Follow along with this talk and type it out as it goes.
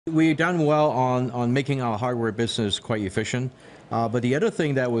We've done well on making our hardware business quite efficient. But the other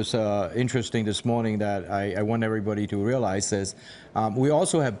thing that was interesting this morning that I want everybody to realize is we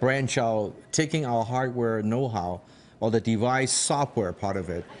also have branched out, taking our hardware know-how or the device software part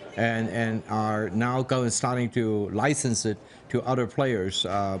of it, and are now starting to license it to other players.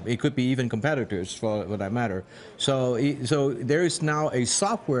 It could be even competitors for that matter. So there is now a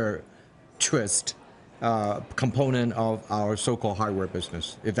software twist component of our so-called hardware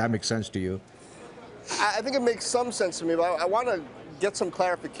business, if that makes sense to you. I think it makes some sense to me, but I want to get some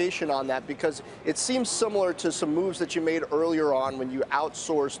clarification on that because it seems similar to some moves that you made earlier on when you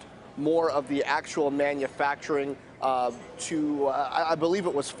outsourced more of the actual manufacturing to, I believe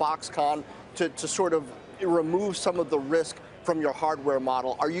it was Foxconn, to sort of remove some of the risk from your hardware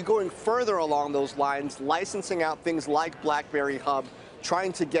model. Are you going further along those lines, licensing out things like BlackBerry Hub,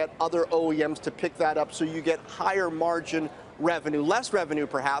 trying to get other OEMs to pick that up so you get higher margin revenue, less revenue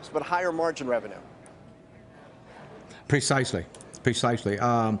perhaps, but higher margin revenue? Precisely.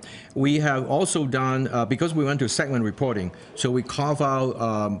 We have also done, because we went to segment reporting, so we carve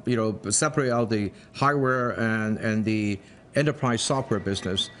out, separate out the hardware and the enterprise software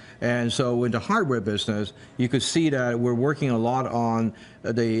business. And so in the hardware business, you could see that we're working a lot on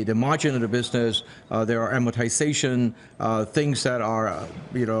the margin of the business. There are amortization things that are,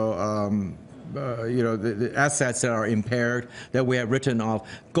 the assets that are impaired that we have written off.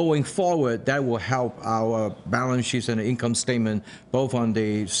 Going forward, that will help our balance sheets and the income statement, both on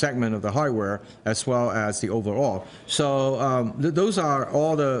the segment of the hardware as well as the overall. So those are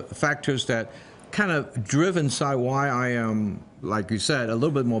all the factors that kind of driven inside why I am, like you said, a little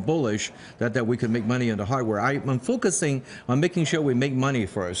bit more bullish that we can make money in the hardware. I'm focusing on making sure we make money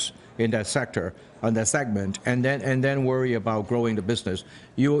first in that sector, on that segment, and then worry about growing the business.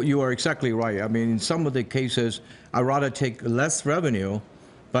 You are exactly right. I mean, in some of the cases, I'd rather take less revenue,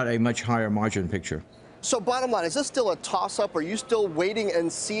 but a much higher margin picture. So bottom line, is this still a toss-up? Are you still waiting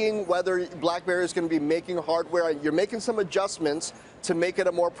and seeing whether BlackBerry is going to be making hardware? You're making some adjustments to make it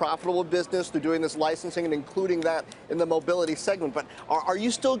a more profitable business through doing this licensing and including that in the mobility segment. But are you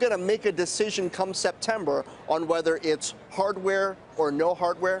still going to make a decision come September on whether it's hardware or no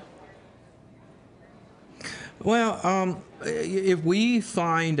hardware? Well, if we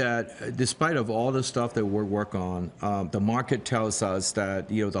find that despite of all the stuff that we work on, the market tells us that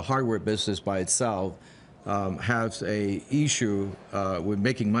the hardware business by itself has a issue with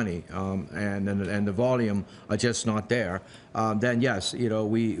making money, and the volume are just not there, then yes,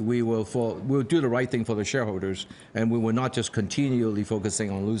 we'll do the right thing for the shareholders, and we will not just continually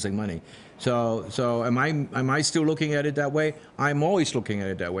focusing on losing money. So am I still looking at it that way? I'm always looking at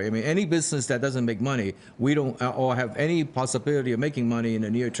it that way. I mean, any business that doesn't make money, we don't or have any possibility of making money in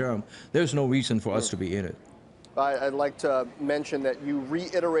the near term, there's no reason for us to be in it. I'd like to mention that you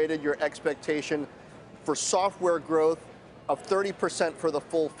reiterated your expectation for software growth of 30% for the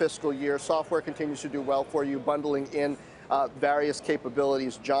full fiscal year. Software continues to do well for you, bundling in various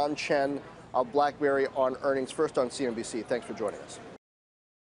capabilities. John Chen of BlackBerry on earnings, first on CNBC. Thanks for joining us.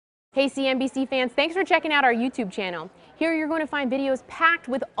 Hey CNBC fans, thanks for checking out our YouTube channel. Here you're going to find videos packed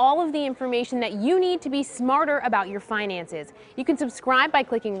with all of the information that you need to be smarter about your finances. You can subscribe by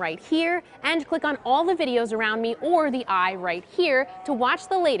clicking right here and click on all the videos around me or the I right here to watch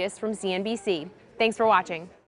the latest from CNBC. Thanks for watching.